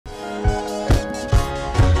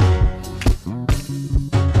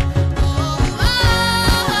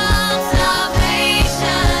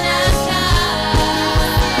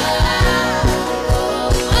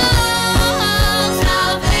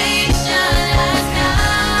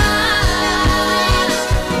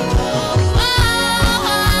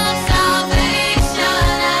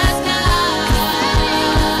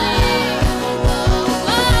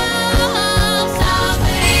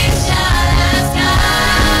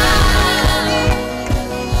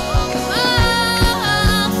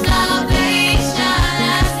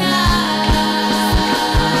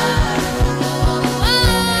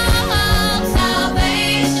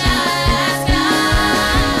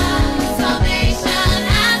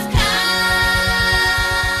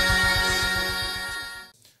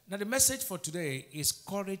message for today is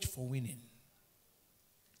courage for winning.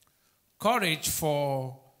 Courage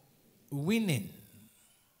for winning.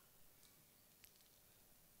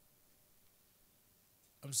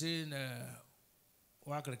 I'm saying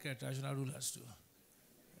work traditional rulers too.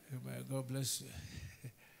 Amen. God bless you.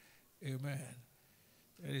 Amen.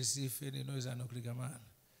 There is if any noise and no man.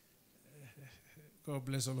 God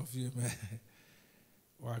bless all of you. Amen.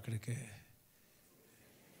 Work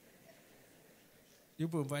You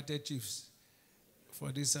invited chiefs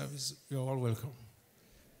for this service. You're all welcome.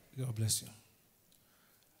 God bless you.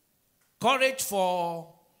 Courage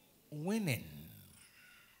for winning.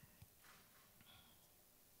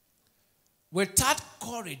 Without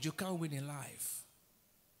courage, you can't win in life.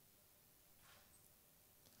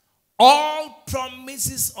 All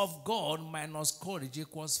promises of God minus courage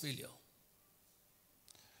equals failure.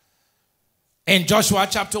 In Joshua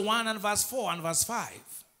chapter 1 and verse 4 and verse 5.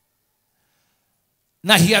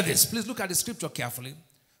 Now hear this. Please look at the scripture carefully.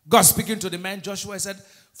 God speaking to the man Joshua said,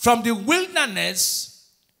 from the wilderness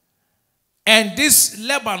and this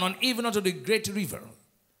Lebanon even unto the great river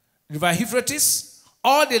Euphrates,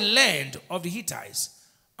 all the land of the Hittites,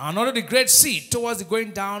 and under the great sea towards the going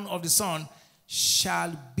down of the sun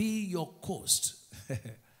shall be your coast.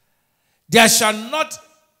 There shall not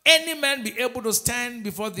any man be able to stand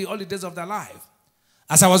before thee all the days of thy life.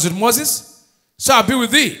 As I was with Moses, so I'll be with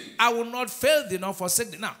thee. I will not fail thee nor forsake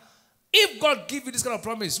thee. Now, if God give you this kind of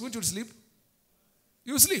promise, won't you sleep?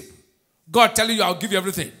 You sleep. God telling you, I'll give you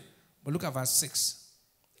everything. But look at verse 6.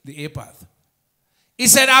 The A path. He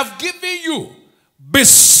said, I've given you. Be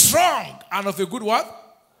strong and of a good word.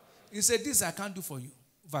 He said, this I can't do for you.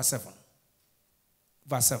 Verse 7.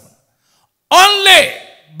 Verse 7. Only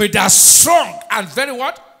be thou strong and very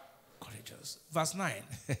what? Courageous. Verse 9.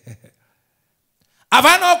 Have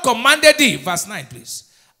I not commanded thee? Verse 9,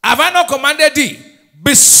 please. Have I not commanded thee?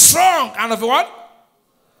 Be strong and of a what?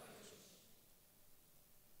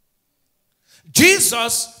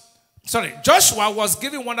 Joshua was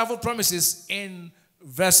giving wonderful promises in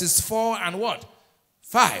verses 4 and what?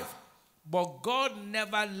 5. But God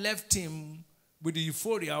never left him with the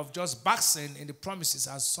euphoria of just basking in the promises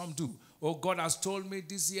as some do. Oh, God has told me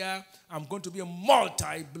this year I'm going to be a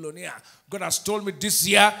multi-billionaire. God has told me this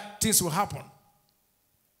year things will happen.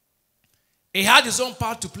 He had his own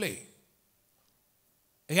part to play.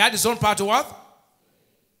 He had his own part to what?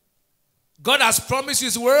 God has promised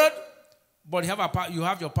his word, but you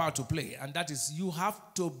have your part to play. And that is, you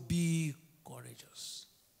have to be courageous.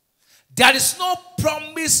 There is no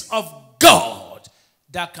promise of God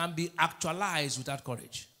that can be actualized without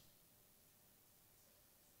courage.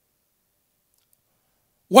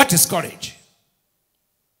 What is courage?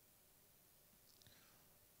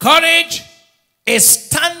 Courage is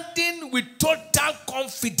standing with total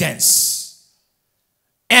confidence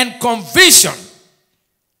and conviction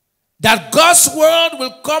that God's word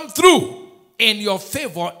will come through in your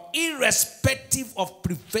favor irrespective of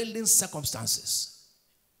prevailing circumstances.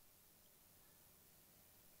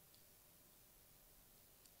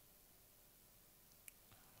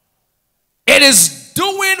 It is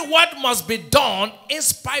doing what must be done in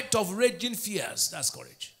spite of raging fears. That's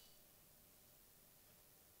courage.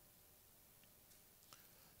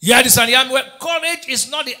 You understand? Courage is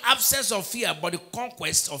not the absence of fear, but the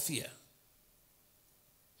conquest of fear.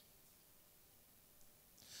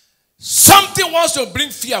 Something wants to bring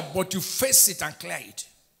fear, but you face it and clear it.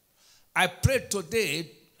 I pray today,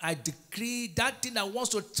 I decree that thing that wants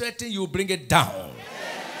to threaten you, bring it down.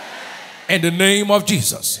 In the name of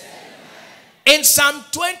Jesus. In Psalm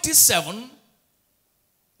 27,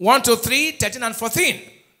 1 to 3, 13 and 14.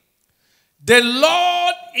 The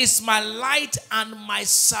Lord is my light and my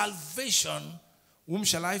salvation. Whom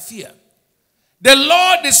shall I fear? The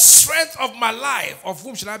Lord is strength of my life. Of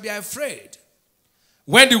whom shall I be afraid?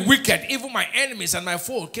 When the wicked, even my enemies and my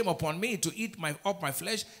foe, came upon me to eat up my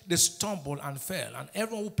flesh, they stumbled and fell. And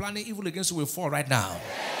everyone who planning evil against you will fall right now.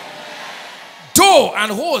 Though an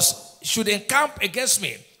host should encamp against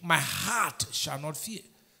me, my heart shall not fear.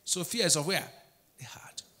 So fear is of where? The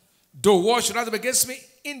heart. Though war should rise up against me,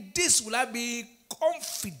 in this will I be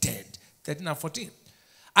confident. 13 and 14.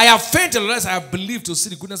 I have fainted unless I have believed to see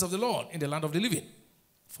the goodness of the Lord in the land of the living.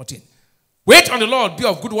 14. Wait on the Lord, be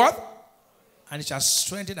of good word, and it shall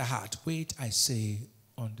strengthen the heart. Wait, I say,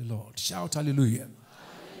 on the Lord. Shout hallelujah. Hallelujah.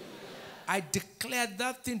 I declare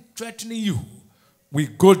that thing threatening you, we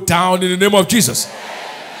go down in the name of Jesus.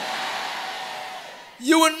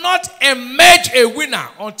 You will not emerge a winner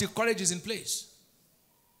until courage is in place.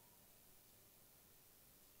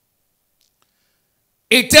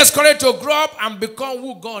 It takes courage to grow up and become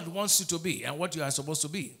who God wants you to be and what you are supposed to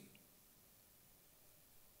be.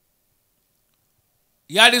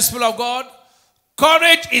 Hear this, people of God.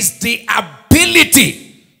 Courage is the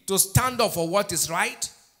ability to stand up for what is right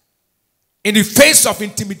in the face of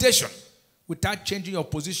intimidation without changing your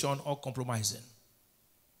position or compromising.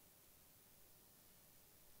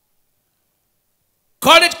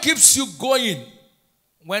 Courage keeps you going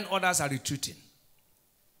when others are retreating.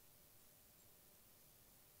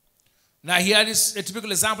 Now here is a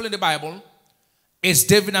typical example in the Bible. It's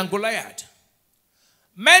David and Goliath.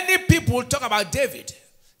 Many people talk about David.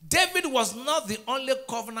 David was not the only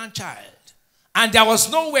covenant child. And there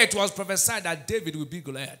was nowhere it was prophesied that David would be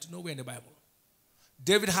Goliath. Nowhere in the Bible.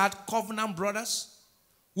 David had covenant brothers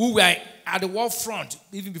who were at the war front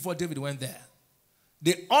even before David went there.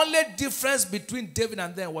 The only difference between David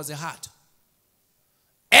and them was a heart.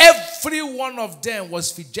 Every one of them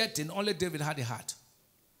was fidgeting. Only David had a heart.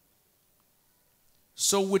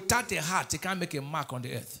 So without a heart, he can't make a mark on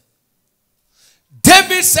the earth.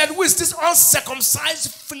 David said, who is this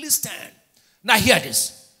uncircumcised Philistine? Now hear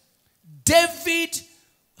this. David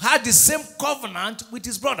had the same covenant with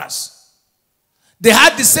his brothers. They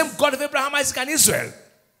had the same God of Abraham, Isaac, and Israel.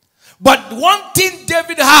 But one thing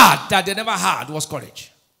David had that they never had was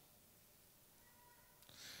courage.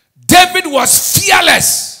 David was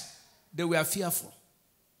fearless. They were fearful.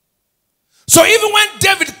 So even when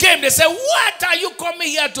David came, they said, what are you coming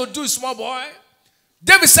here to do, small boy?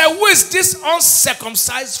 David said, who is this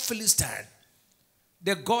uncircumcised Philistine?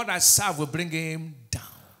 The God I serve will bring him down.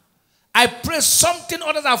 I pray something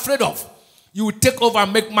others are afraid of, you will take over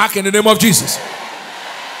and make mark in the name of Jesus.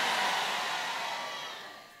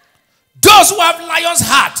 Those who have lion's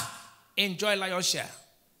heart, enjoy lion's share.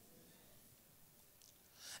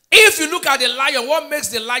 If you look at the lion, what makes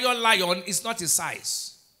the lion is not his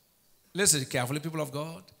size. Listen carefully, people of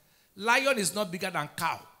God. Lion is not bigger than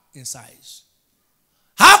cow in size.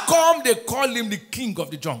 How come they call him the king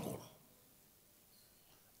of the jungle?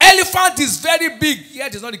 Elephant is very big,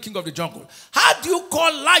 yet he's not the king of the jungle. How do you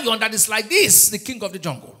call lion that is like this the king of the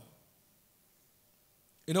jungle?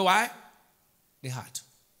 You know why? The heart.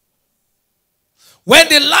 When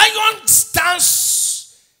the lion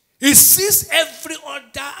stands, he sees every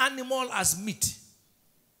other animal as meat,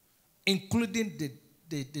 including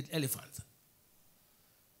the elephant.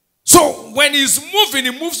 So when he's moving,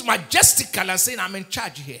 he moves majestically and saying, I'm in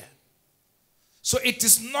charge here. So it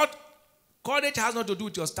is not, courage has not to do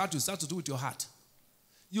with your status, it has to do with your heart.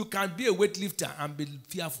 You can be a weightlifter and be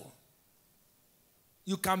fearful.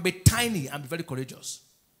 You can be tiny and be very courageous.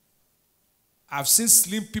 I've seen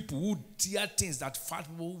slim people who dare things that fat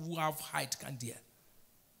people who have height can dare.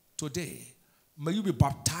 Today, may you be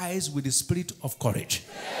baptized with the spirit of courage.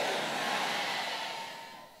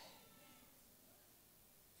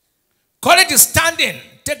 Courage is standing,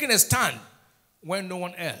 taking a stand when no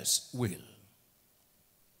one else will.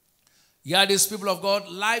 Yeah, these people of God,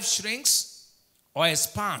 life shrinks or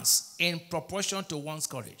expands in proportion to one's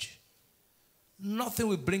courage. Nothing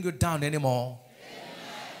will bring you down anymore.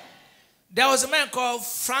 There was a man called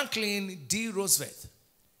Franklin D. Roosevelt.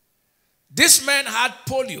 This man had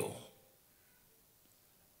polio.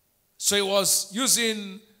 So he was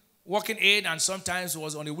using walking aid and sometimes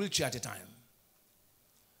was on a wheelchair at a time.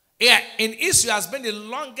 Yeah, in history has been the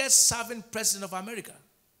longest serving president of America.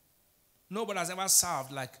 Nobody has ever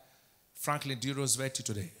served like Franklin D. Roosevelt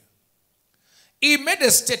today. He made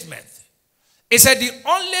a statement. He said the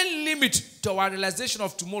only limit to our realization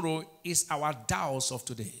of tomorrow is our doubts of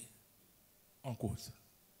today. Unquote.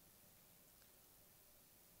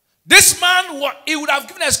 This man, he would have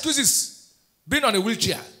given excuses being on a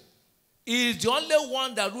wheelchair. He is the only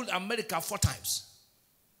one that ruled America 4 times.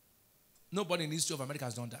 Nobody in the history of America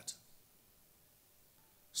has done that.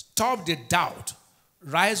 Stop the doubt.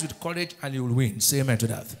 Rise with courage and you will win. Say amen to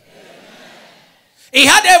that. Amen. He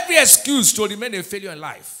had every excuse to remain a failure in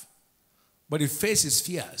life. But he faced his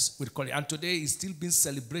fears with courage. And today he's still being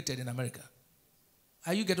celebrated in America.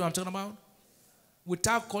 Are you getting what I'm talking about?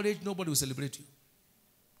 Without courage, nobody will celebrate you.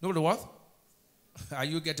 Nobody what? Are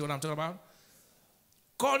you getting what I'm talking about?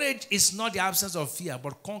 Courage is not the absence of fear,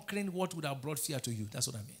 but conquering what would have brought fear to you. That's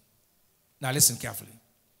what I mean. Now listen carefully.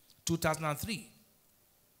 2003.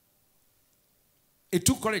 It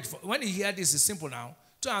took courage. When you hear this, it's simple now.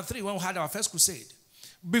 2003, when we had our first crusade.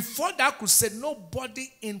 Before that crusade,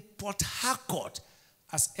 nobody in Port Harcourt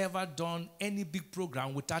has ever done any big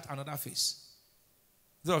program without another face.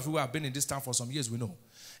 Those of you who have been in this town for some years, we know.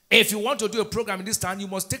 If you want to do a program in this town, you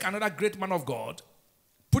must take another great man of God,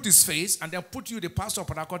 put his face, and then put you, the pastor of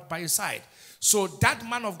Port Harcourt, by his side. So that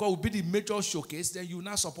man of God will be the major showcase, then you will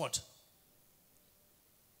now support.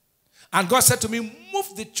 And God said to me,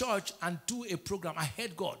 move the church and do a program. I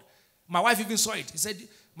heard God. My wife even saw it. He said,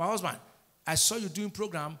 my husband, I saw you doing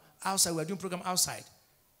program outside. We were doing program outside.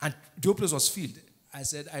 And the whole place was filled. I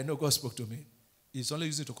said, I know God spoke to me. He's only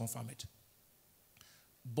using it to confirm it.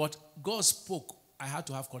 But God spoke. I had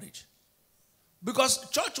to have courage. Because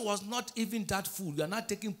church was not even that full. We are not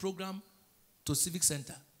taking program to Civic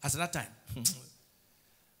Center at that time.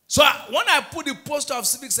 So when I put the poster of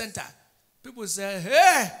Civic Center, people say,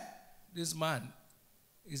 hey, this man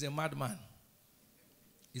is a madman.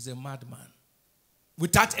 He's a madman.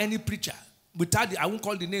 Without any preacher. I won't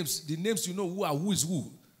call the names. The names you know who is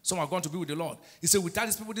who. Some are going to be with the Lord. He said, without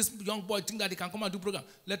these people, this young boy think that they can come and do program.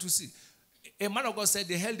 Let us see. A man of God said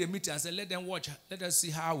they held a meeting and said, let them watch. Let us see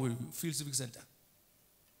how we feel Civic Center.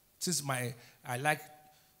 Since I like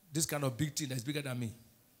this kind of big thing that's bigger than me.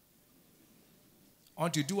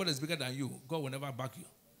 Until you do what is bigger than you, God will never back you.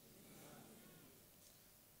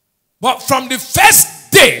 But from the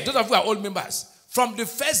first day, those of you are old members, from the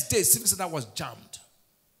first day, Civic Center was jammed.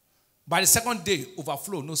 By the second day,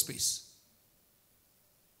 overflow, no space.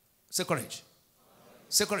 Say courage.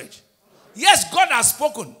 Say courage. Yes, God has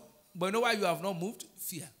spoken. But you know why you have not moved?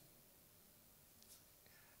 Fear.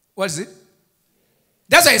 What is it?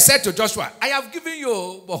 That's why he said to Joshua, I have given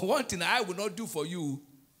you, but one thing I will not do for you,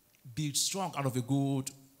 be strong out of a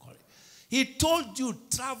good courage. He told you,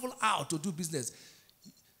 travel out to do business.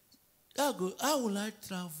 How will I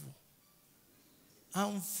travel?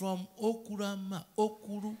 I'm from Okurama.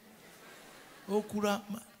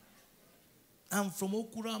 Okurama. I'm from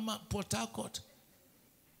Okurama, Port Harcourt.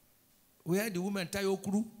 Where the women tie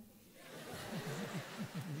Okuru.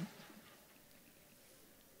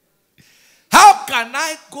 How can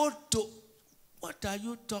I go to... What are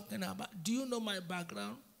you talking about? Do you know my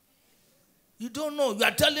background? You don't know. You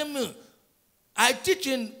are telling me. I teach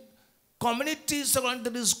in community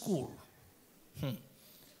secondary school.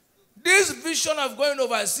 This vision of going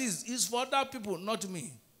overseas is for other people, not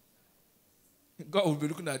me. God will be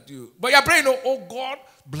looking at you. But you're praying, oh God,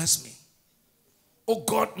 bless me. Oh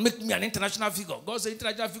God, make me an international figure. God said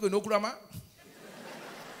international figure in Okurama.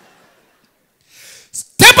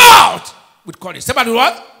 Step out with courage. Step out with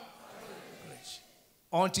what? Courage.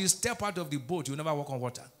 Until you step out of the boat, you will never walk on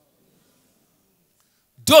water.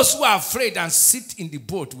 Those who are afraid and sit in the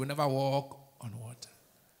boat will never walk on water.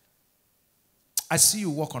 I see you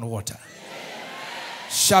walk on water. Amen.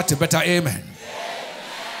 Shout a better amen. Amen.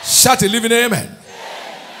 Shout a living amen.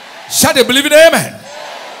 Amen. Shout a believing amen. Amen.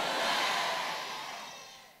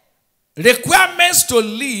 Requirements to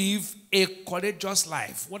live a courageous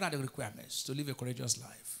life. What are the requirements to live a courageous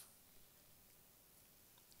life?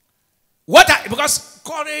 Because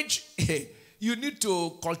courage, you need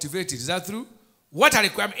to cultivate it. Is that true? What are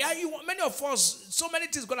requirements? Yeah, many of us, so many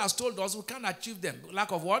things God has told us, we can't achieve them.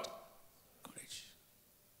 Lack of what? Courage.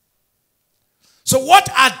 So what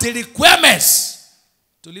are the requirements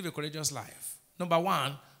to live a courageous life? Number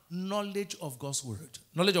one, knowledge of God's word.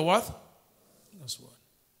 Knowledge of what? God's word.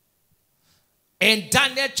 In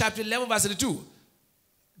Daniel chapter 11 verse 32,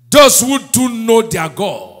 those who do know their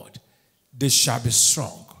God, they shall be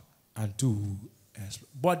strong and do exploit.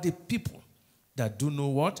 But the people that do know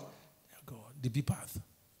what? Their God, the be path.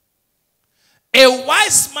 A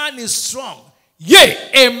wise man is strong. Yea,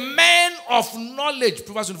 a man of knowledge,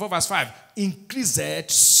 Proverbs 24 verse 5, increaseth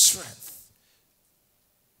strength.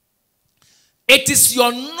 It is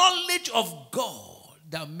your knowledge of God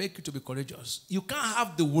that makes you to be courageous. You can't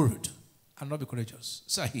have the word and not be courageous.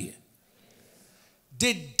 So here,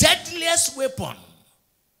 the deadliest weapon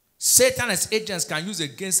Satan and his agents can use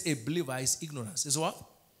against a believer is ignorance. Is what?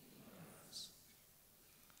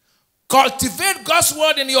 Cultivate God's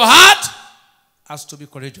word in your heart as to be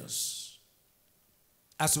courageous.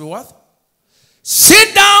 As to be what?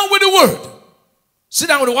 Sit down with the word. Sit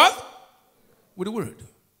down with the what? With the word.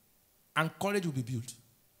 And courage will be built.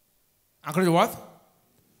 And courage will what?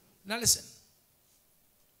 Now listen.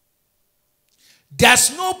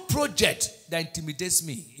 There's no project that intimidates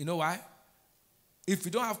me. You know why? If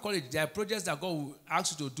you don't have courage, there are projects that God will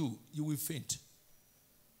ask you to do, you will faint.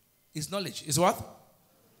 It's knowledge. It's what?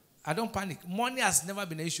 I don't panic. Money has never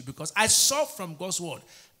been an issue because I saw from God's word,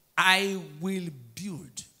 I will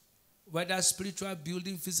build. Whether spiritual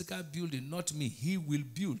building, physical building, not me. He will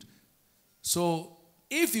build. So,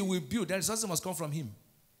 if he will build, then something must come from him.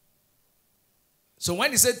 So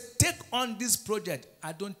when he said, take on this project,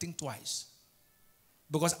 I don't think twice.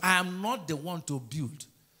 Because I am not the one to build.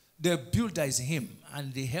 The builder is him,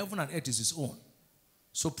 and the heaven and earth is his own.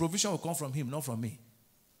 So provision will come from him, not from me.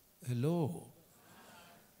 Hello.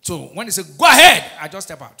 So when he said, go ahead, I just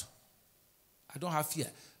step out. I don't have fear.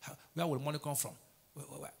 Where will money come from?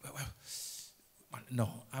 No,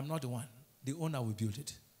 I'm not the one. The owner will build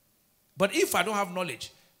it. But if I don't have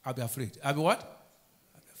knowledge, I'll be afraid. I'll be what?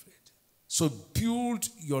 I'll be afraid. So build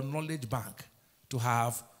your knowledge bank to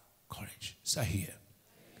have courage. So here.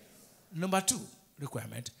 Number 2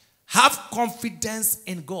 requirement. Have confidence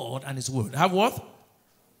in God and His word. Have what?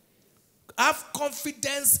 Have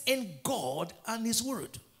confidence in God and His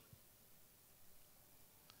word.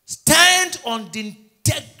 Stand on the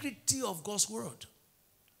integrity of God's word.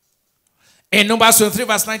 In Numbers 23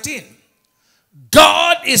 verse 19.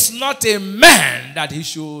 God is not a man that He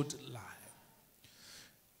should lie.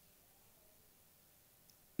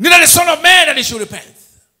 Neither the Son of Man that He should repent.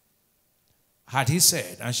 Had He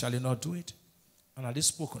said, and shall He not do it? And had He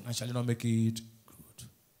spoken, and shall He not make it good?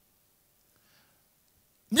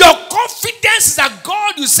 Your confidence is that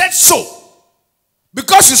God, you said so.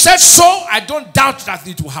 Because you said so, I don't doubt that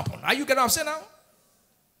it will happen. Are you getting what I'm saying now?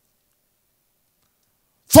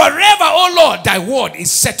 Forever, O Lord, thy word is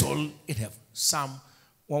settled in heaven. Psalm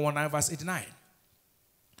 119 verse 89.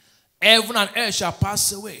 Heaven and earth shall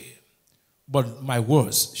pass away, but my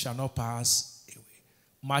words shall not pass away.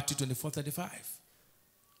 Matthew 24:35.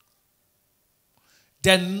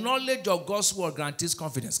 The knowledge of God's word guarantees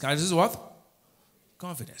confidence. This is what?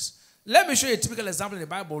 Confidence. Let me show you a typical example in the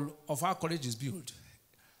Bible of how courage is built.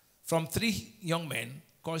 From 3 young men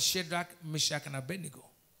called Shadrach, Meshach, and Abednego.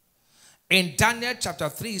 In Daniel chapter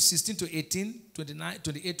 3, 16 to 18, 28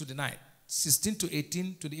 to 29. 16 to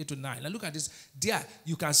 18, 28 to 9. Now look at this. There,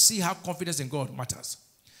 you can see how confidence in God matters.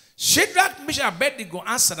 Shadrach, Meshach, and Abednego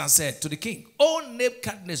answered and said to the king, O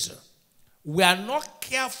Nebuchadnezzar, we are not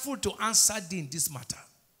careful to answer thee in this matter.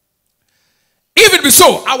 If it be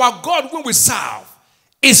so, our God, whom we serve,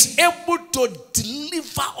 is able to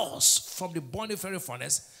deliver us from the burning fiery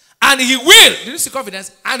furnace, and He will, did you see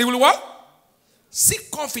confidence? And He will what? Seek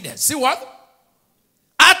confidence. See what?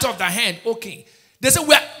 Out of the hand, O king. They say,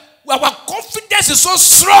 our confidence is so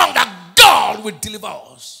strong that God will deliver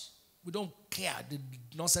us. We don't care the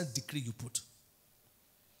nonsense decree you put.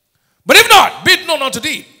 But if not, be it known unto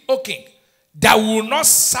thee, O king, that we will not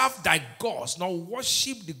serve thy gods, nor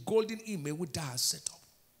worship the golden image which thou hast set up.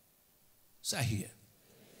 So here.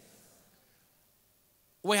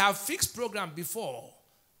 We have fixed program before,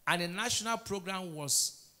 and a national program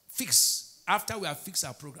was fixed after we have fixed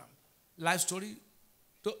our program. Life story,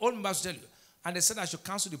 the old members tell you. And they said I should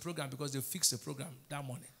cancel the program because they fixed the program that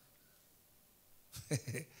morning.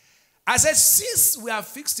 I said, since we have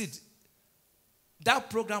fixed it, that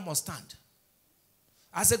program must stand.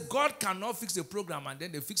 I said, God cannot fix the program and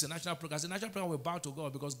then they fix the national program. I said, the national program will bow to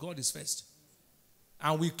God because God is first.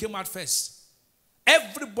 And we came out first.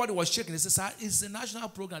 Everybody was shaking. They said, sir, it's a national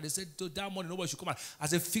program. They said, that morning nobody should come out. I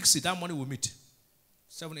said, fix it. That morning we'll meet.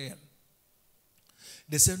 7 a.m.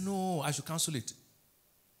 They said, no, I should cancel it.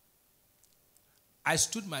 I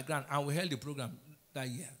stood my ground and we held the program that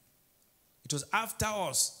year. It was after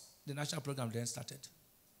us, the national program then started.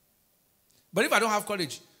 But if I don't have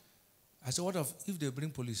courage, I said, what if they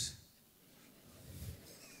bring police?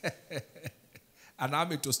 An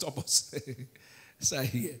army to stop us. So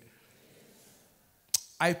here.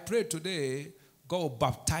 I pray today, God will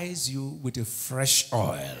baptize you with a fresh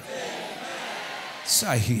oil.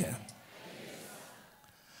 So here.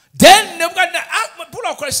 Then Nebuchadnezzar, pull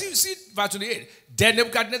out, see verse 28. Then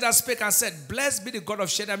Nebuchadnezzar spake and said, blessed be the God of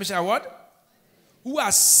Shadrach, Meshach, and what? Who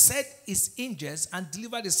has set his angels and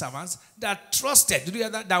delivered his servants that trusted. Did you hear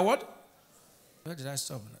that? That what? Where did I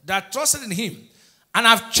stop? That trusted in him and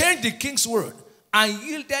have changed the king's word and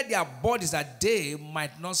yielded their bodies that they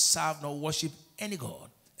might not serve nor worship any God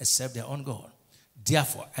except their own God.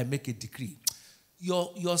 Therefore, I make a decree.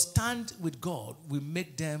 Your stand with God will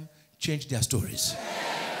make them change their stories.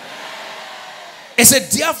 It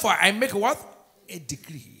said, therefore, I make what? A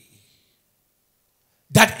decree.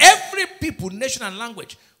 That every people, nation, and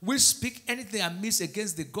language will speak anything amiss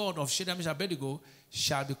against the God of Shadrach, Meshach, and Abednego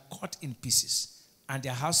shall be cut in pieces, and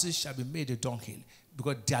their houses shall be made a dunghill,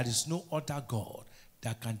 because there is no other God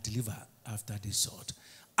that can deliver after this sort.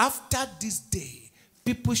 After this day,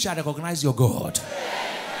 people shall recognize your God.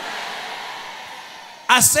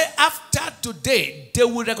 I say, after today, they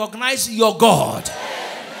will recognize your God.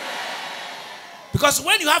 Because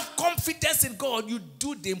when you have confidence in God, you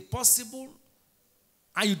do the impossible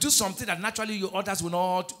and you do something that naturally your others will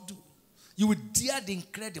not do. You will dare the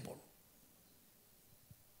incredible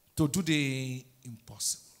to do the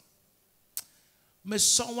impossible. May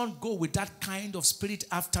someone go with that kind of spirit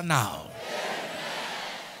after now.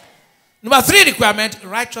 Number 3 requirement,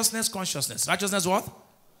 righteousness, consciousness. Righteousness what?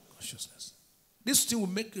 Consciousness. This thing will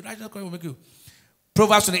make you, righteousness will make you.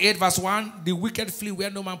 Proverbs 28 verse 1, the wicked flee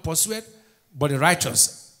where no man pursueth, but the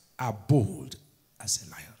righteous are bold as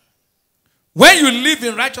a lion. When you live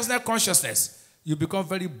in righteousness, consciousness, you become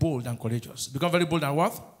very bold and courageous. Become very bold and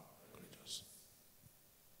what? Courageous.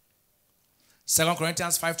 2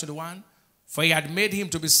 Corinthians 5:21. For he had made him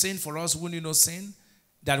to be sin for us who knew no sin,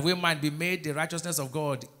 that we might be made the righteousness of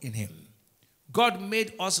God in him. God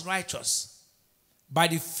made us righteous by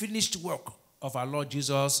the finished work of our Lord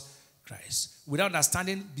Jesus Christ. Without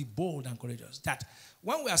understanding, be bold and courageous. That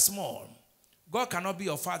when we are small, God cannot be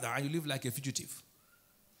your father and you live like a fugitive.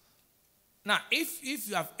 Now, if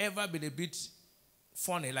you have ever been a bit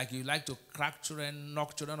funny, like you like to crack children,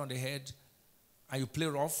 knock children on the head, and you play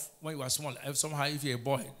rough when you are small, somehow if you're a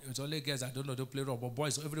boy, it's only girls that don't know to play rough, but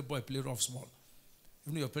boys, every boy play rough small.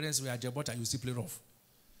 Even your parents were at Jabota, you still play rough.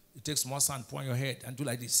 You take small sand, pour on your head, and do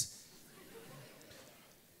like this.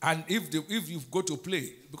 And if you go to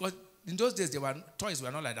play, because in those days, toys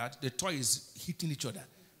were not like that. The toy is hitting each other.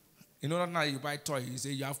 You know, now you buy toy, you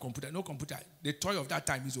say you have computer. No computer. The toy of that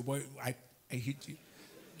time is, oh boy, I hit you.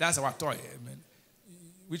 That's our toy. I mean,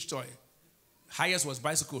 which toy? Highest was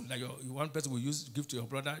bicycle. Like one person will give to your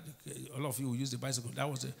brother. All of you will use the bicycle. That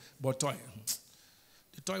was but toy.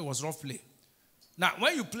 The toy was rough play. Now,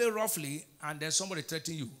 when you play roughly and then somebody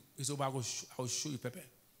threatens you, it's over. I'll show you pepper.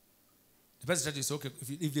 The person threatens you, say, okay,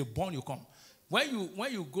 if they burn, you come. When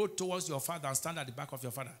you go towards your father and stand at the back of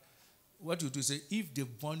your father, what you do is say, if they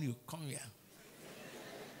burn you, come here.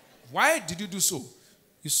 Why did you do so?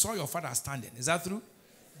 You saw your father standing. Is that true?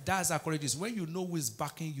 That's how courage is. When you know who is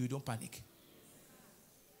backing you, don't panic.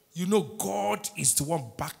 You know God is the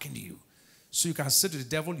one backing you. So you can say to the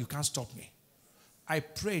devil, you can't stop me. I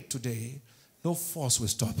pray today, no force will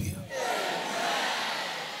stop you.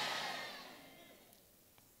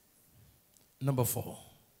 Number 4,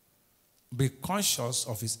 be conscious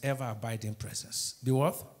of his ever-abiding presence. Be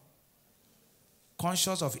what?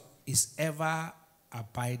 Conscious of his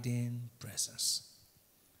ever-abiding presence.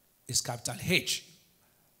 It's capital H.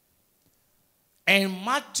 And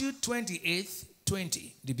Matthew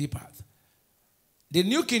 28:20, the B part. The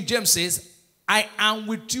New King James says, I am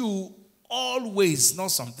with you always,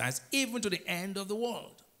 not sometimes, even to the end of the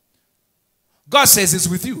world. God says he's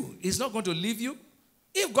with you. He's not going to leave you.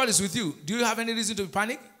 If God is with you, do you have any reason to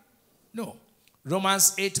panic? No.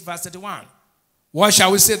 Romans 8:31. What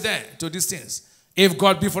shall we say then to these things? If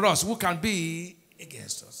God be for us, who can be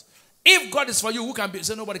against us? If God is for you, who can be?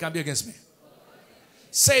 So nobody can be against me.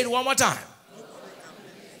 Say it one more time.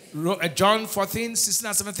 John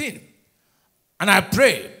 14:16-17. And I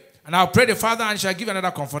pray, and I'll pray the Father and shall give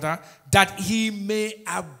another comforter, that he may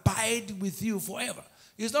abide with you forever.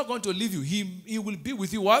 He's not going to leave you. He will be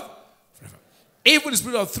with you what? Forever. Even the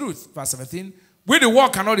Spirit of truth, verse 17, which the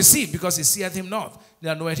world cannot receive, because he seeth him not,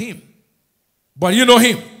 neither knoweth him. But you know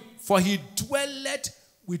him, for he dwelleth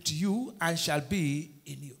with you and shall be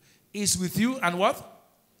in you. He's with you and what?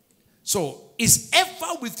 So, he's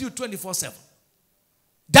ever with you 24/7.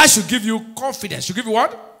 That should give you confidence. Should give you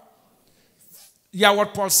what? Yeah,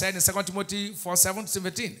 what Paul said in 2 Timothy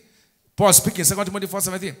 4:7-17. Paul speaking, 2 Timothy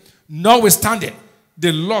 4:17. Notwithstanding,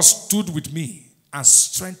 the Lord stood with me and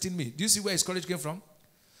strengthened me. Do you see where his courage came from?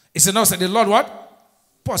 He said, no, said the Lord what?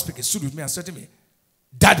 Paul speaking, stood with me and strengthened me.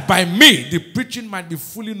 That by me the preaching might be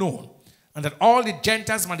fully known, and that all the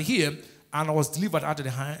Gentiles might hear, and I was delivered out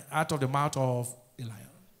of the mouth of the lion.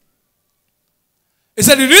 He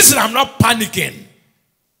said, the reason I'm not panicking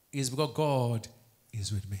is because God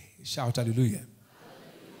is with me. Shout hallelujah. Hallelujah.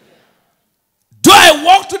 Though I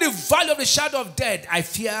walk through the valley of the shadow of death, I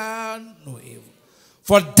fear no evil.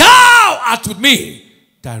 For thou art with me,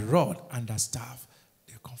 thy rod and thy staff,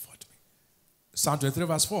 they comfort me. Psalm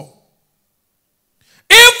 23:4.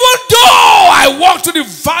 Even though I walk through the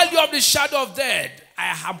valley of the shadow of death,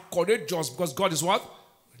 I am courageous because God is what?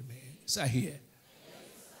 With me. Say here.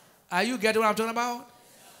 Are you getting what I'm talking about?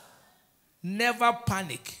 Never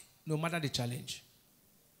panic, no matter the challenge.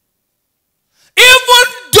 Even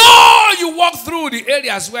though you walk through the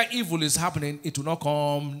areas where evil is happening, it will not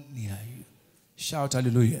come near you. Shout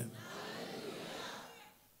hallelujah. Hallelujah.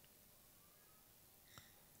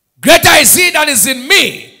 Greater is he that is in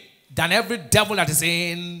me than every devil that is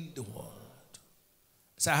in the world.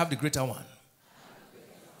 So I have the greater one.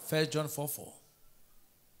 1 John 4:4.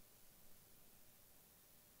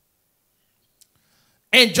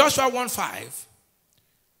 In Joshua 1:5,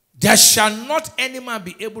 there shall not any man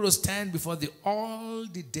be able to stand before thee all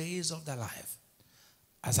the days of thy life.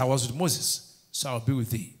 As I was with Moses, so I will be with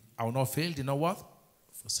thee. I will not fail thee, nor what?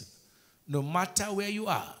 Forsake. No matter where you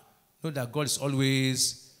are, know that God is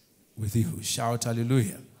always with you. Shout hallelujah.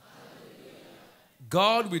 Hallelujah.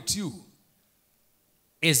 God with you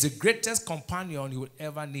is the greatest companion you will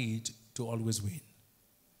ever need to always win.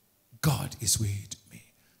 God is with me.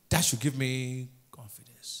 That should give me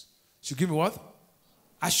confidence. Should give me what?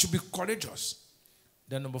 I should be courageous.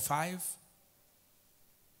 Then number 5,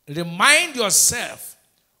 remind yourself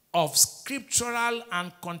of scriptural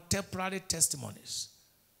and contemporary testimonies.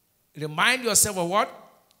 Remind yourself of what?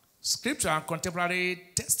 Scriptural and contemporary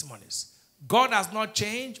testimonies. God has not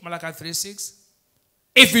changed, Malachi 3:6.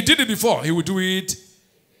 If he did it before, he will do it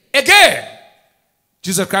again.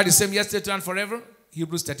 Jesus Christ the same yesterday, today, and forever.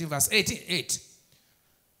 Hebrews 13 verse 8.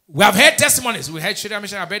 We have heard testimonies. We heard Shadrach,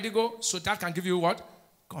 Meshach, and Abednego, so that can give you what?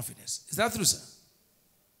 Confidence. Is that true, sir?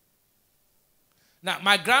 Now,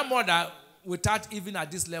 my grandmother, without even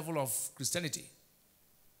at this level of Christianity,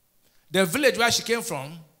 the village where she came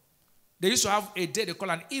from, they used to have a day they call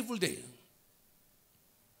an evil day.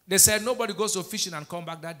 They said nobody goes to fishing and come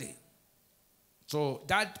back that day. So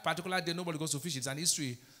that particular day, nobody goes to fishing. It's an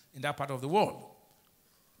history in that part of the world.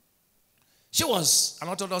 She was an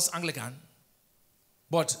Orthodox Anglican,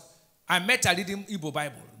 but I met her reading Igbo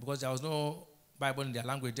Bible because there was no Bible in their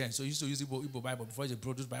language then. So she used to use Igbo Bible before they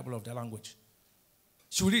produced Bible of their language.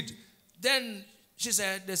 She would read. Then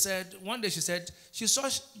one day she said, she saw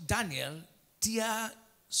Daniel tear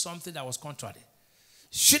something that was contrary.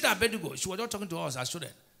 She was not talking to us as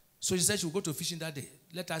children. So she said she will go to fishing that day.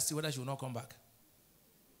 Let us see whether she will not come back.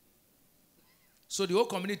 So the whole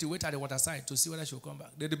community waited at the waterside to see whether she will come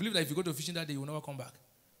back. They believe that if you go to fishing that day, you will never come back.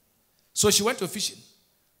 So she went to fishing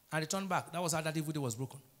and returned back. That was how that evil day was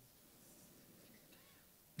broken.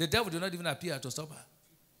 The devil did not even appear to stop her.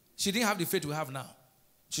 She didn't have the faith we have now.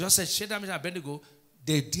 She just said, Shadrach, Meshach, and Abednego,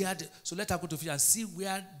 they dared. So let her go to fish and see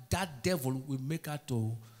where that devil will make her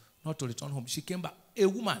to not to return home. She came back. A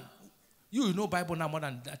woman. You know Bible now more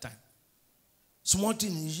than that time. Small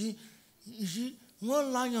thing, you see,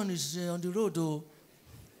 one lion is on the road. Oh.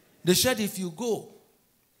 They said if you go,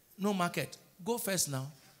 no market. Go first now.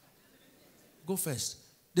 Go first.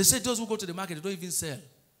 They say those who go to the market, they don't even sell.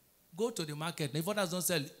 Go to the market. If others don't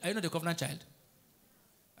sell, are you not the covenant child?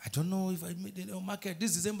 I don't know if I made the market.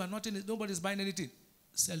 This December, nobody's buying anything.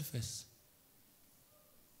 Sell first.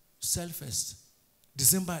 Sell first.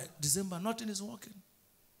 December, nothing is working.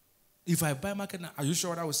 If I buy market now, are you sure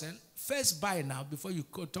what I will sell? First buy now before you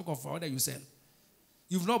talk of whether you sell.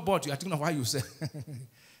 You've not bought, you are thinking of how you sell.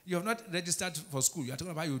 You have not registered for school, you are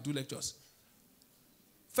talking about how you do lectures.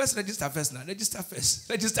 First register first now. Register first.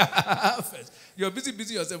 Register first. You're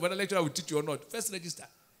busy yourself whether lecturer will teach you or not. First register.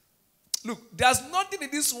 Look, there's nothing in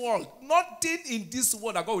this world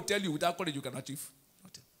that God will tell you without courage you can achieve.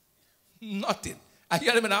 Nothing. Are you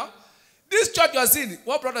hearing me now? This church you are seeing,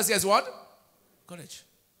 what brought us here is what? Courage.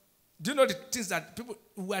 Do you know the things that people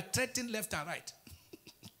who are threatening left and right?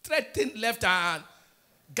 Threatening left and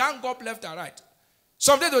gang up left and right.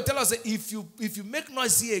 Someday they'll tell us that if you make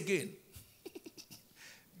noise here again,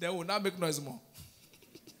 they will not make noise more.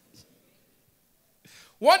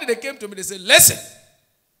 One day they came to me, they said, listen,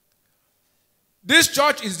 this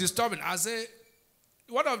church is disturbing. I say,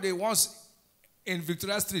 one of the ones in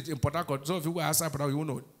Victoria Street in Port Harcourt, so if you were outside Port Harcourt, you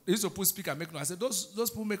will know. They used to put speaker and make noise. I said, those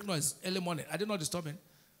people make noise early morning. Are they not disturbing?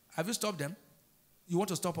 Have you stopped them? You want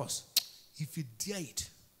to stop us? If you dare it,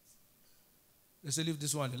 they say, leave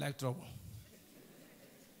this one, they like trouble.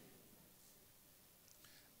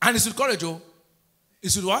 And it's with courage, oh.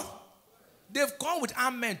 It's with what? They've come with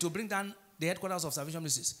armed men to bring down the headquarters of Salvation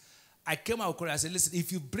Ministries. I came out with courage. I said, listen,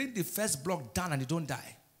 if you bring the first block down and you don't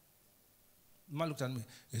die. The man looked at me.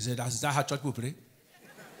 He said, is that how church people pray?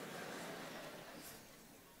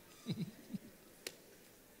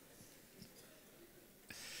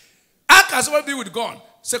 How can someone be with God?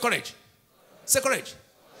 Say courage. Say courage.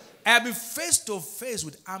 I have been face to face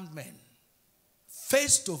with armed men.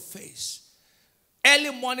 Face to face.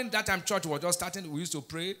 Early morning, that time church was just starting. We used to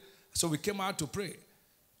pray. So we came out to pray.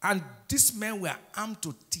 And these men were armed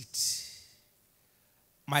to teeth.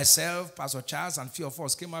 Myself, Pastor Charles, and few of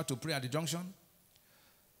us came out to pray at the junction.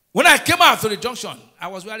 When I came out to the junction, I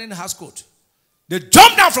was wearing a house coat. They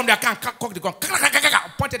jumped down from their car, cocked the gun,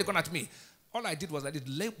 pointed the gun at me. All I did was I did.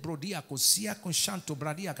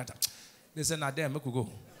 They said, now damn, make we go.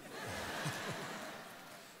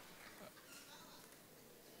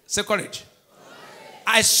 Say courage.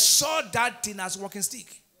 I saw that thing as walking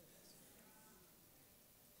stick.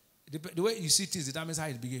 The way you see things determines how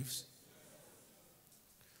it behaves.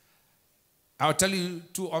 I'll tell you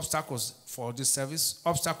 2 obstacles for this service.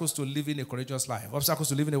 Obstacles to living a courageous life. Obstacles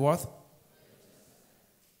to living a what?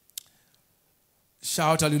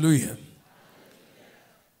 Shout hallelujah.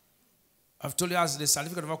 I've told you as the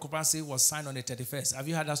certificate of occupancy was signed on the 31st. Have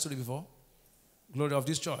you heard that story before? Glory of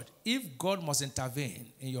this church. If God must intervene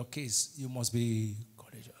in your case, you must be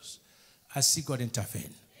courageous. I see God intervene.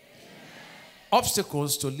 Amen.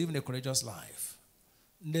 Obstacles to living a courageous life.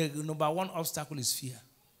 The number one obstacle is fear.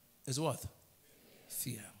 Is what?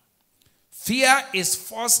 Fear. Fear is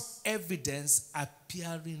false evidence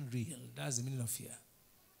appearing real. That's the meaning of fear.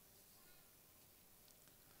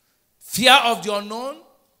 Fear of the unknown,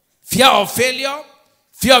 fear of failure,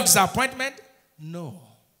 fear of disappointment. No.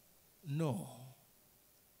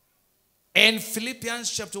 In Philippians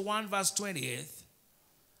chapter 1 verse 28,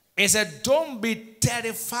 it said, don't be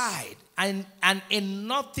terrified and in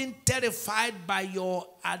nothing terrified by your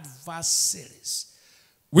adversaries.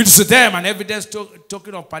 Which is to them an evidence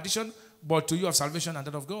token of perdition, but to you of salvation and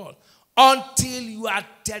that of God. Until you are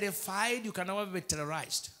terrified, you can never be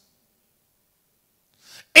terrorized.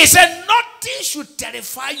 It said nothing should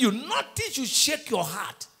terrify you. Nothing should shake your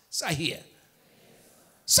heart. So I hear.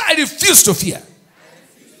 So I refuse to fear.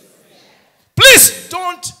 Please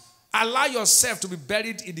don't allow yourself to be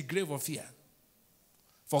buried in the grave of fear.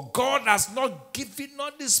 For God has not given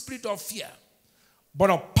not the spirit of fear, but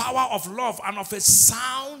of power, of love, and of a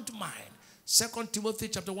sound mind. 2 Timothy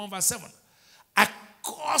chapter 1 verse 7. I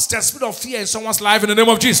cause the spirit of fear in someone's life in the name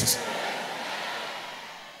of Jesus.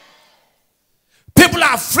 People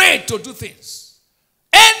are afraid to do things.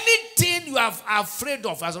 Anything you are afraid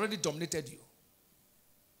of has already dominated you.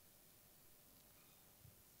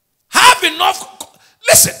 Have enough.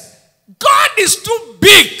 Listen, God is too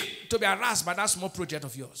big to be harassed by that small project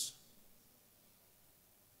of yours.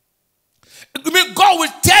 I mean, God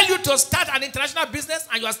will tell you to start an international business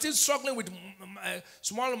and you are still struggling with a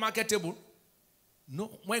small market table. No,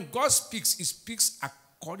 when God speaks, he speaks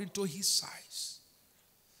according to his size.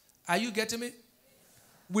 Are you getting me?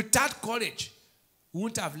 Without courage, we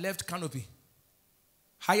wouldn't have left canopy.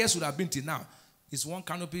 Highest would have been till now. It's one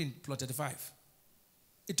canopy in plot 35.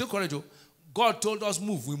 It took courage. God told us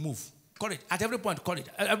move, we move. Courage. At every point, courage.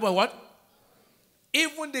 Everybody what?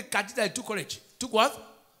 Even the cathedral took courage. Took what?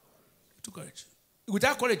 Took courage.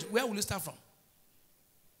 Without courage, where will you start from?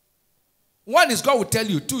 One is God will tell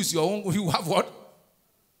you. Two is your own. You have what?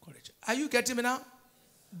 Courage. Are you getting me now?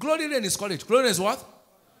 Glory reign is courage. Glory reign is what?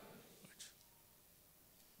 Courage.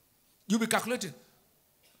 You'll be calculating.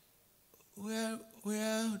 Where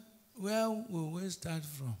will we start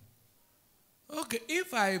from? Okay,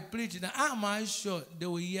 if I preach now, am I sure they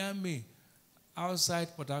will hear me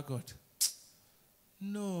outside Port Harcourt?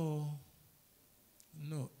 No.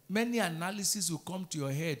 Many analyses will come to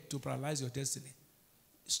your head to paralyze your destiny.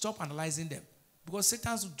 Stop analyzing them. Because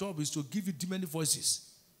Satan's job is to give you too many voices.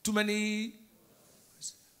 Too many.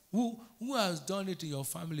 Who has done it in your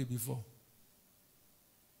family before?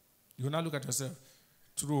 You will now look at yourself.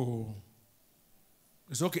 True.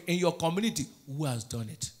 It's okay. In your community, who has done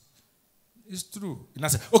it? It's true. And I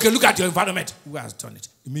say, okay, look at your environment. Who has done it?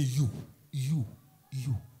 You mean you.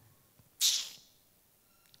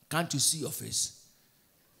 Can't you see your face?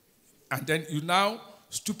 And then you now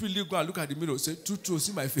stupidly go and look at the mirror and say, true,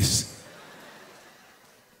 see my face.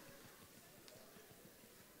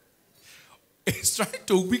 It's trying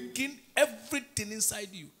to weaken everything inside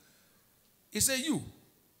you. He said, you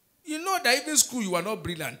know that even in school you are not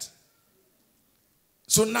brilliant.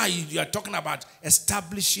 So now you are talking about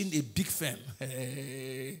establishing a big firm.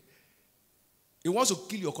 He wants to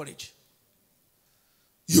kill your courage.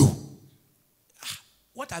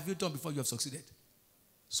 What have you done before you have succeeded?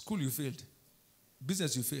 School you failed.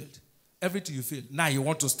 Business you failed. Everything you failed. Now you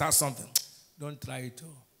want to start something. Don't try it.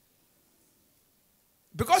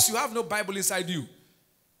 Because you have no Bible inside you.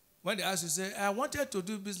 When they ask you, say, I wanted to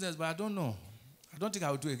do business, but I don't know. I don't think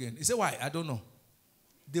I will do it again. You say, why? I don't know.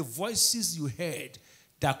 The voices you heard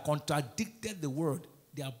that contradicted the word,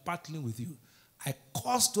 they are battling with you. I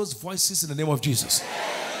curse those voices in the name of Jesus.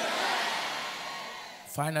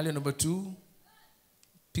 Finally, number 2,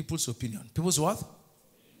 people's opinion. People's what?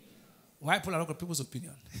 Why people are not people's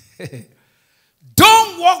opinion?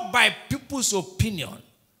 Don't walk by people's opinion.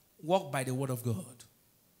 Walk by the word of God.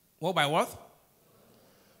 Walk by what?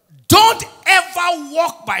 Don't ever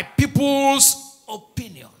walk by people's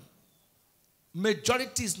opinion.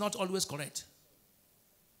 Majority is not always correct.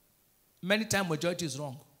 Many times majority is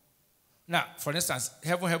wrong. Now, for instance,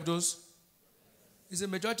 heaven help those. It's a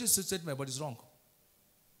majority statement, but it's wrong.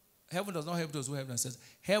 Heaven does not help those who help themselves.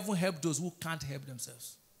 Heaven help those who can't help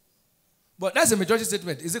themselves. But that's a majority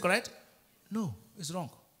statement. Is it correct? No, it's wrong.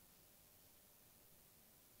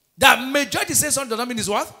 That majority says something does not mean it's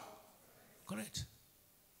what? Correct.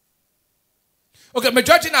 Okay,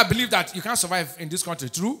 majority now believe that you can't survive in this country.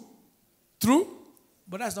 True? True?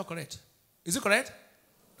 But that's not correct. Is it correct?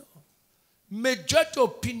 No. Majority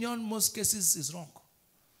opinion, most cases, is wrong.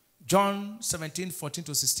 John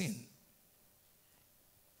 17:14-16.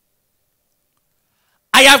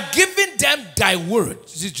 I have given them thy word.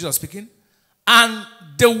 This is Jesus speaking. And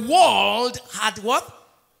the world had what?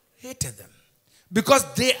 Hated them. Because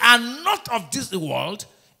they are not of this world,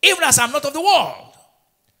 even as I'm not of the world.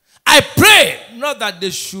 I pray not that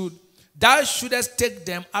thou shouldest take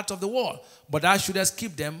them out of the world, but thou shouldest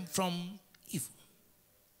keep them from evil.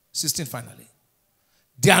 16 finally.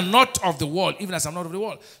 They are not of the world, even as I'm not of the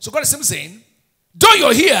world. So God is simply saying, though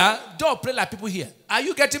you're here, don't pray like people here. Are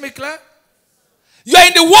you getting me clear? You are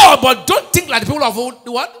in the world, but don't think like the people of the what?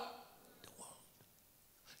 The world.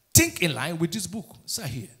 Think in line with this book. Sir,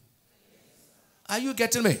 here. Are you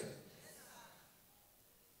getting me?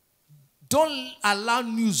 Don't allow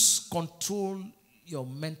news control your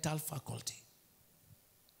mental faculty.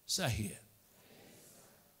 Sir, here.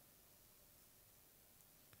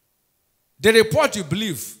 The report you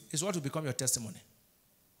believe is what will become your testimony.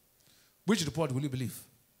 Which report will you believe?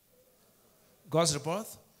 God's report?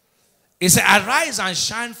 It says, arise and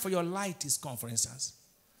shine, for your light is come, for instance.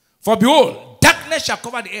 For behold, darkness shall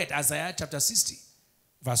cover the earth, Isaiah chapter 60,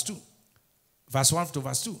 verse 2. Verse 1 to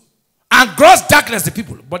verse 2. And gross darkness the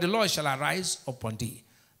people, but the Lord shall arise upon thee,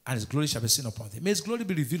 and his glory shall be seen upon thee. May his glory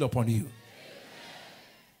be revealed upon you. Amen.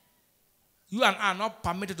 You and I are not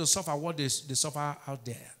permitted to suffer what they suffer out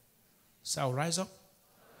there. So I'll rise up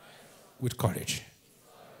with courage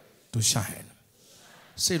to shine.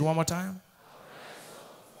 Say it one more time.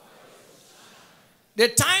 The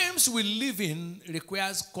times we live in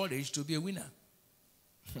requires courage to be a winner.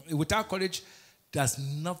 Without courage, there's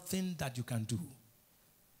nothing that you can do.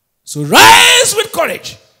 So rise with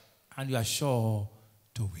courage, and you are sure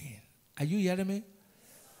to win. Are you hearing me?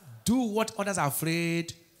 Do what others are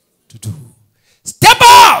afraid to do. Step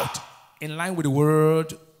out in line with the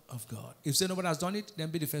word of God. If say nobody has done it, then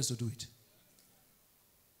be the first to do it.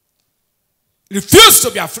 Refuse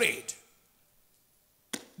to be afraid.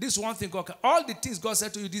 This one thing, God, all the things God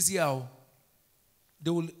said to you this year, they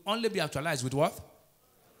will only be actualized with what?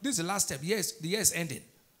 This is the last step. Yes, the year is ending.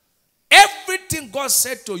 Everything God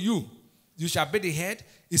said to you, you shall be the head.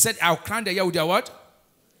 He said, I'll crown the year with your what?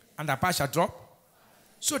 And the part shall drop.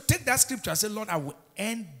 So take that scripture and say, Lord, I will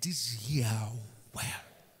end this year well.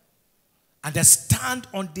 And then stand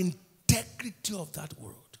on the integrity of that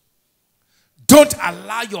word. Don't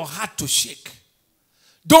allow your heart to shake.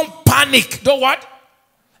 Don't panic. Don't what?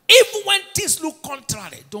 Even when things look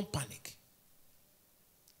contrary, don't panic.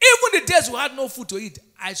 Even the days we had no food to eat,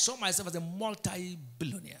 I saw myself as a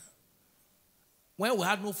multi-billionaire. When we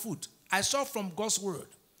had no food, I saw from God's word,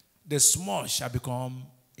 the small shall become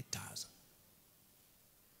 1,000.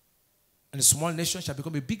 And the small nation shall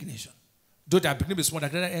become a big nation. Though they are beginning to be small, the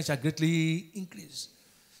greater end shall greatly increase.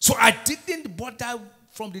 So I didn't bother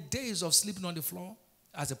from the days of sleeping on the floor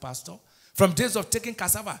as a pastor, from days of taking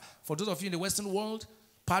cassava. For those of you in the Western world,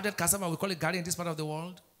 powdered cassava, we call it gari in this part of the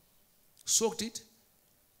world. Soaked it.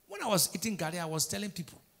 When I was eating gari, I was telling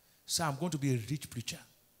people, so I'm going to be a rich preacher.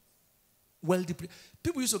 Wealthy preacher.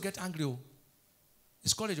 People used to get angry. Oh.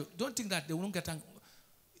 It's college. Don't think that they won't get angry.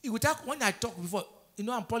 When I talk before,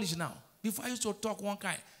 I'm Polish now. Before I used to talk one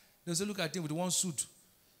kind, they say, look at him with one suit.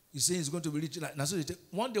 He's saying he's going to be rich. Now, so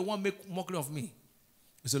one day, one make mockery of me.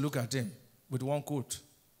 He said, look at him with one coat.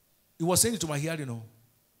 He was saying it to my hearing,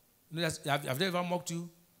 have they ever mocked you?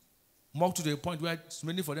 Mocked to the point where it's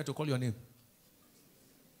mainly for them to call your name.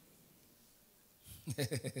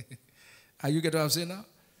 Are you getting what I'm saying now?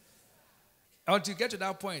 Until you get to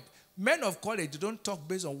that point, men of courage, they don't talk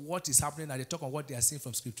based on what is happening, and they talk on what they are seeing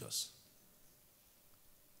from scriptures.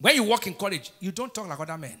 When you walk in courage, you don't talk like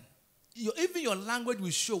other men. Even your language will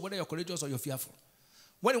show whether you're courageous or you're fearful.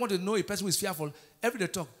 When you want to know a person who is fearful, every day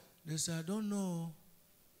talk. They say, I don't know.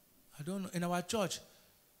 In our church,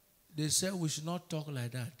 they say we should not talk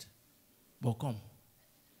like that. But come.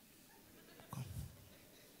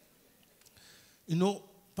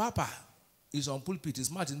 Papa is on pulpit.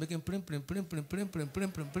 His mouth is making prim, prim, prim, prim, prim, prim,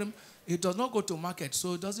 prim, prim, prim. He does not go to market,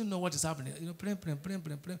 so he doesn't know what is happening. Prim, prim, prim,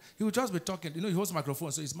 prim, prim. He will just be talking. He holds a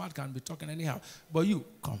microphone, so his mouth can be talking anyhow. But you,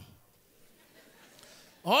 come.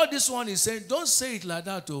 All this one is saying, don't say it like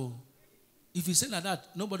that, oh. If you say like that,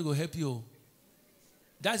 nobody will help you.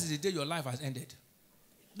 That is the day your life has ended.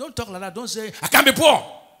 Don't talk like that. Don't say, I can't be poor.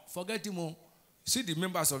 Forget him, oh. See the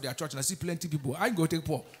members of their church, and I see plenty of people. I can go take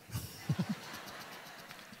poor.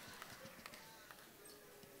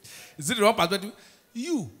 Is it the wrong perspective?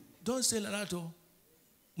 You, don't say like that, oh.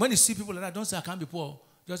 When you see people like that, don't say, I can't be poor.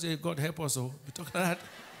 Just say, God help us, oh. Be talking like that.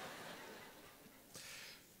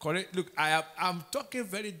 Correct. Look, I'm talking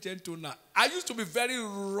very gentle now. I used to be very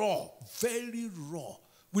raw,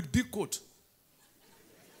 with big coat.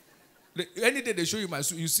 Any day they show you my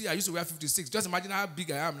suit, you see, I used to wear 56. Just imagine how big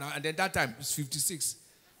I am now, and then that time it's 56.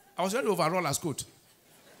 I was wearing overall as coat.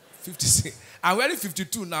 56. I'm wearing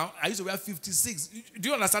 52 now. I used to wear 56. Do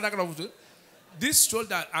you understand that kind of thing? This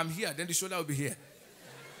shoulder, I'm here, then the shoulder will be here.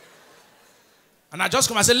 And I just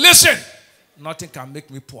come and say, listen, nothing can make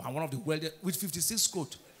me poor. I'm one of the wealthiest with 56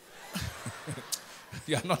 coat.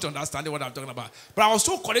 You are not understanding what I'm talking about. But I was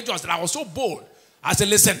so courageous that I was so bold. I said,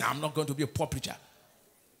 listen, I'm not going to be a poor preacher.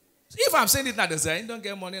 If I'm saying it now, they say, I don't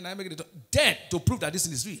get money and I make it dead to prove that this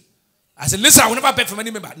is real. I said, listen, I will never beg from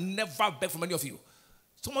any member. Never beg from any of you.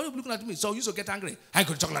 Some of you looking at me, so you used to get angry. I ain't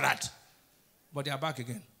going to talk like that. But they are back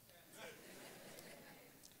again.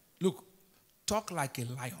 Look, talk like a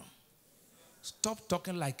lion. Stop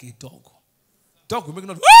talking like a dog. Dog will make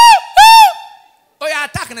noise. Oh, yeah,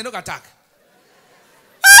 attack and they don't attack.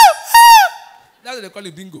 That's what they call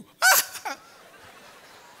it, bingo.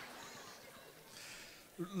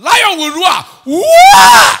 Lion will roar.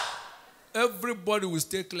 Everybody will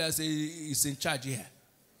stay clear and say he's in charge here.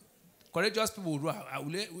 Courageous people will roar.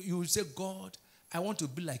 You will say, God, I want to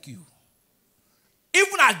be like you.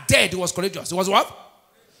 Even at death, he was courageous. He was what?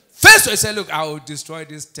 First, he said, look, I will destroy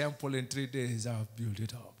this temple in 3 days. I will build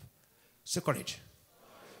it up. Say courage.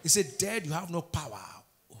 He said, dead, you have no power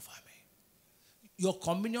over me. Your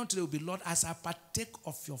communion today will be, Lord, as I partake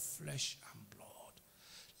of your flesh and blood,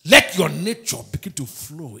 let your nature begin to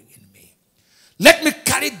flow in me. Let me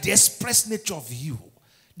carry the express nature of you,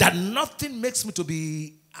 that nothing makes me to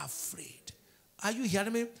be afraid. Are you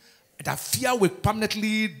hearing me? That fear will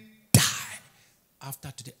permanently die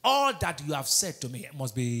after today. All that you have said to me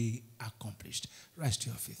must be accomplished. Rise to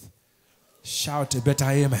your feet. Shout a better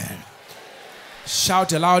amen.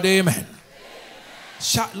 Shout a loud amen.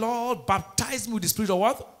 Shout, Lord, baptize me with the spirit of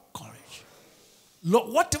what? Courage.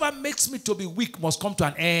 Lord, whatever makes me to be weak must come to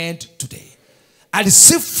an end today. I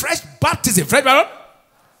receive fresh baptism, fresh baptism,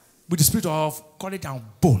 with the spirit of courage and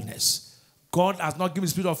boldness. God has not given me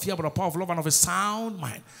the spirit of fear, but a power of love and of a sound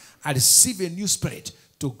mind. I receive a new spirit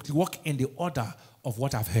to walk in the order of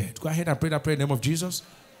what I've heard. Go ahead and pray that prayer in the name of Jesus.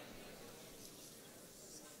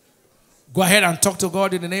 Go ahead and talk to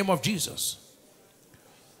God in the name of Jesus.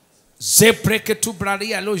 Zepreketu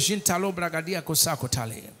bradia lo jintalo bragadia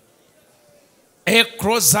kosakotale.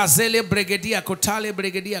 Ekrozazele bregedia kotale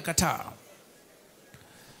bregedia kata.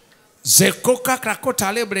 Zekoka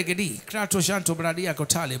krakotale bregedi. Krato janto bradia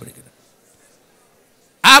kotale bregedi.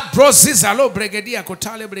 Abrozizalo bregedia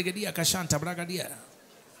kotale bregedia kashanta bragadia.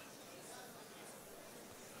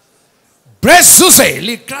 Brezuze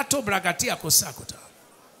li krato bragatia kosakota.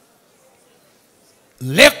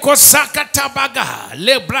 Le kosaka tabaga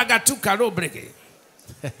le bragatu karo brege.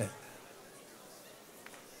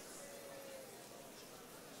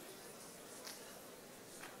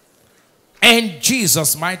 And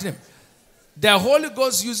Jesus' mighty name. The Holy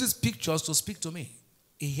Ghost uses pictures to speak to me.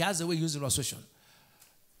 He has a way using illustration.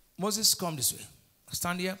 Moses, come this way.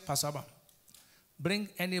 Stand here, Pastor Abba. Bring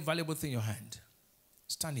any valuable thing in your hand.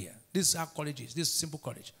 Stand here. This is our college is. This is simple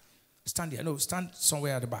college. Stand here. No, stand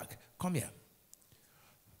somewhere at the back. Come here.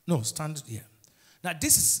 No, stand here. Now,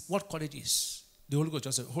 this is what college is. The Holy Ghost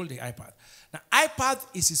just said, hold the iPad. Now, iPad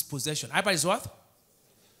is his possession. iPad is what?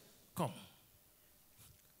 Come.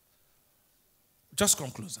 Just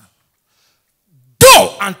come closer.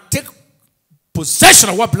 Go and take possession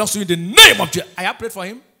of what belongs to you in the name of Jesus. I have prayed for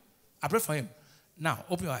him. I prayed for him. Now,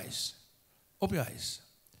 open your eyes. Open your eyes.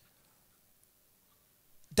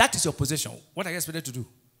 That is your possession. What are you expected to do?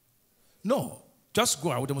 No. Just go.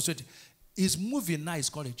 I will demonstrate it. He's moving now. His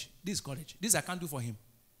college. This is college. This I can't do for him.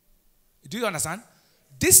 Do you understand?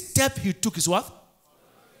 This step he took is what?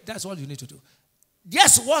 That's all you need to do.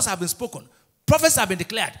 Yes, words have been spoken. Prophets have been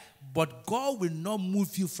declared. But God will not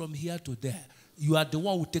move you from here to there. You are the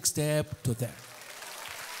one who takes step to there.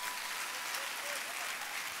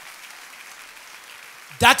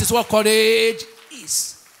 That is what courage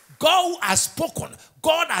is. God has spoken.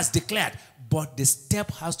 God has declared. But the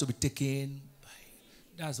step has to be taken.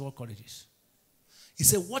 That's what courage is. He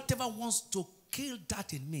said, whatever wants to kill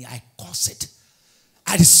that in me, I curse it.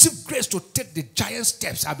 I receive grace to take the giant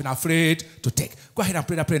steps I've been afraid to take. Go ahead and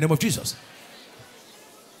pray that prayer in the name of Jesus.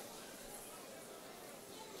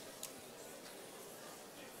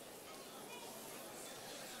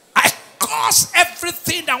 I curse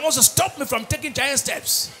everything that wants to stop me from taking giant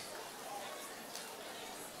steps.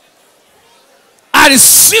 I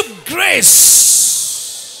receive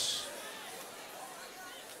grace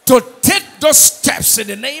to take those steps in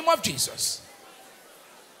the name of Jesus.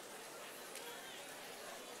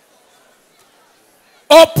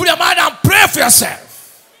 Open your mind and pray for yourself.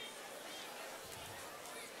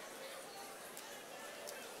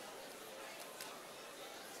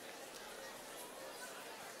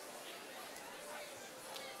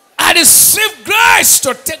 I receive receive grace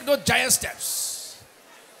to take those giant steps.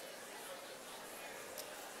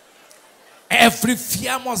 Every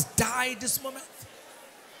fear must die this moment.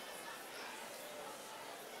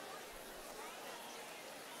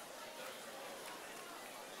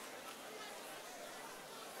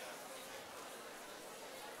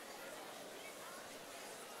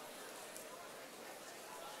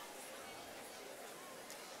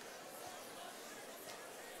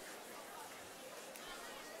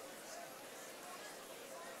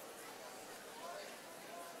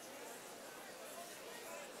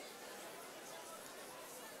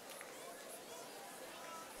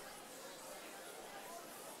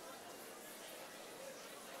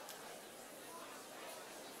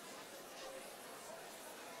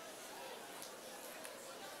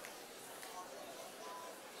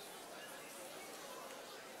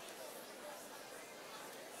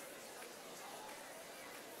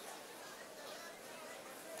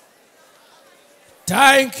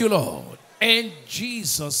 Thank you, Lord. In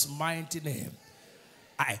Jesus' mighty name,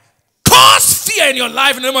 I cause fear in your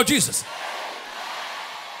life in the name of Jesus.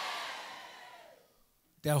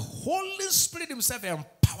 The Holy Spirit himself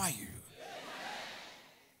empower you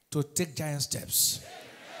to take giant steps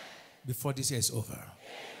before this year is over.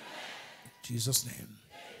 In Jesus' name.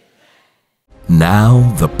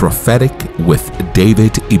 Now the prophetic with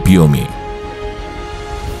David Ibiyeomie.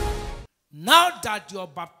 Now that you're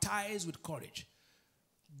baptized with courage,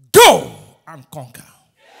 go and conquer.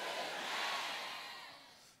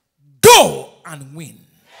 Go and win.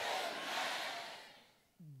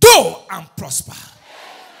 Go and prosper.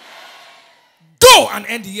 Go and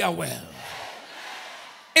end the year well.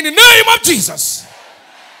 In the name of Jesus.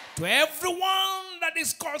 To everyone that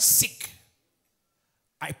is called sick,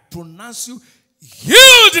 I pronounce you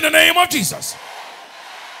healed in the name of Jesus.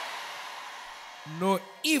 No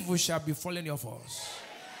evil shall befall any of us.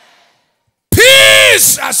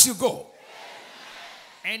 Peace as you go.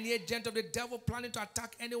 Any agent of the devil planning to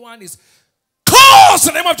attack anyone is cursed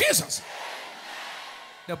in the name of Jesus.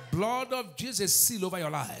 The blood of Jesus seal over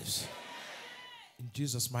your lives. In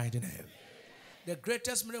Jesus' mighty name. The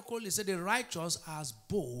greatest miracle is that the righteous are as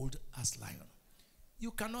bold as lion.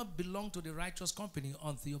 You cannot belong to the righteous company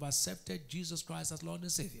until you've accepted Jesus Christ as Lord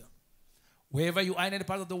and Savior. Wherever you are in any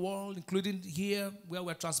part of the world, including here where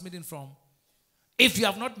we're transmitting from, if you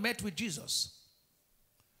have not met with Jesus,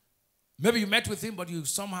 maybe you met with him, but you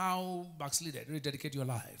somehow backslided, rededicate your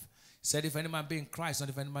life. He said, if any man be in Christ, not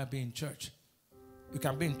if any man be in church. You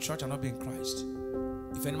can be in church and not be in Christ.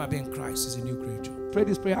 If any man be in Christ, he's a new creature. Pray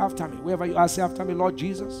this prayer after me. Wherever you are, say after me, Lord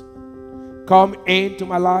Jesus, come into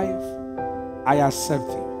my life. I accept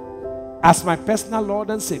you as my personal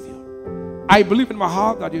Lord and Savior. I believe in my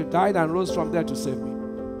heart that you died and rose from there to save me.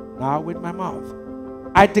 Now with my mouth,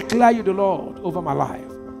 I declare you the Lord over my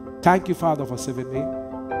life. Thank you, Father, for saving me.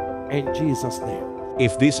 In Jesus' name.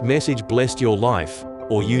 If this message blessed your life,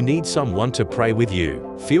 or you need someone to pray with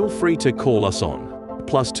you, feel free to call us on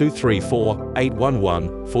 +234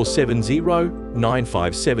 811 470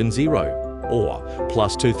 9570 or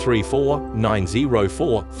 +234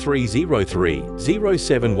 904 303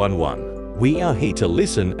 0711. We are here to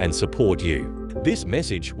listen and support you. This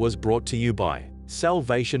message was brought to you by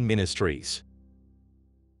Salvation Ministries.